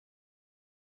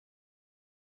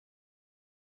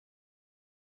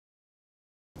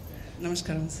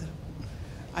Namaskaram, sir.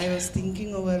 I was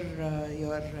thinking over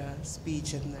your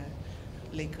speech and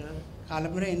like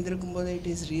Kalamura Indirakumbodha, it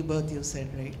is rebirth, you said,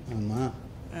 right?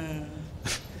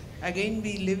 Again,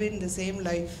 we live in the same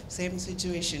life, same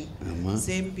situation,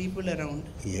 same people around.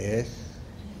 Yes.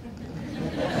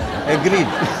 Agreed.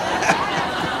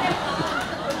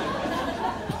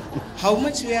 How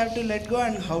much we have to let go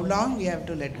and how long we have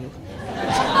to let go?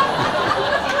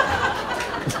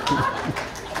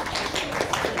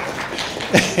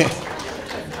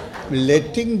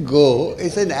 Letting go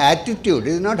is an attitude,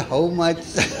 it's not how much.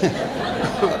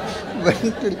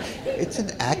 It's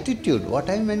an attitude. What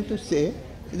I meant to say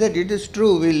is that it is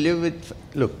true, we live with,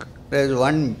 look, there's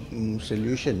one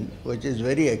solution which is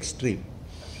very extreme.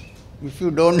 If you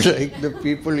don't like the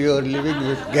people you are living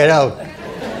with, get out.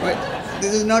 But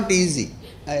this is not easy,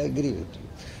 I agree with you.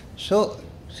 So,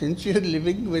 since you are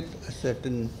living with a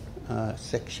certain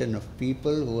section of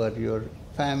people who are your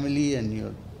family and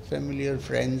your familiar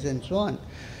friends and so on,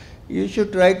 you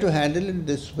should try to handle it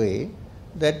this way,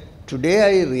 that today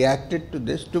I reacted to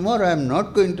this, tomorrow I am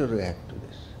not going to react to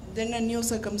this. Then a new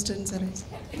circumstance arises.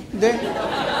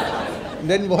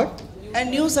 Then what? A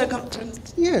new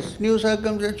circumstance. Yes, new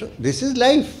circumstance. This is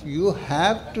life. You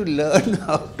have to learn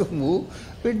how to move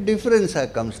with different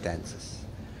circumstances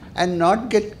and not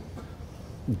get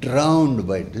drowned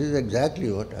by it. This is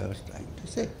exactly what I was trying to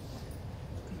say.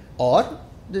 Or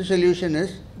the solution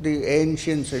is the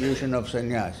ancient solution of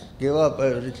sannyas. Give up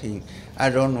everything. I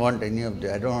don't want any of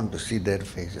them. I don't want to see their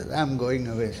faces. I'm going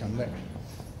away somewhere.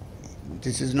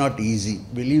 This is not easy,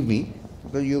 believe me,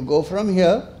 because you go from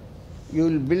here, you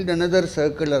will build another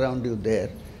circle around you there,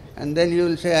 and then you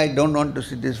will say, I don't want to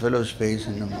see this fellow's face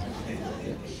anymore.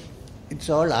 It's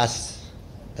all us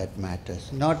that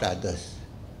matters, not others.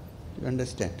 You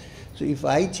understand? So if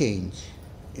I change,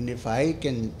 and if I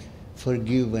can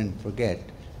forgive and forget,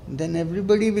 then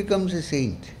everybody becomes a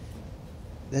saint.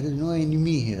 There is no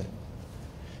enemy here.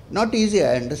 Not easy,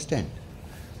 I understand.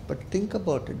 But think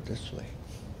about it this way.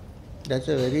 That's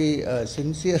a very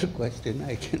sincere question,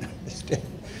 I can understand.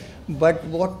 But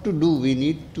what to do? We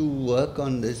need to work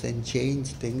on this and change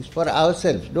things for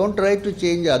ourselves. Don't try to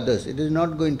change others. It is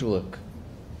not going to work.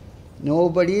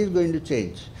 Nobody is going to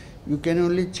change. You can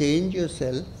only change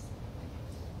yourself,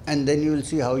 and then you will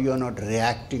see how you are not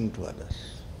reacting to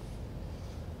others.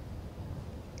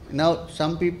 Now,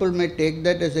 some people may take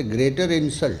that as a greater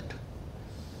insult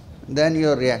than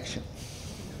your reaction.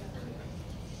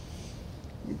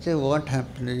 You say, what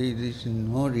happened? There is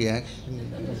no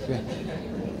reaction.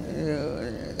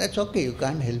 That's okay, you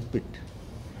can't help it.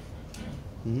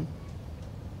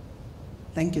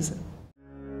 Thank you, sir.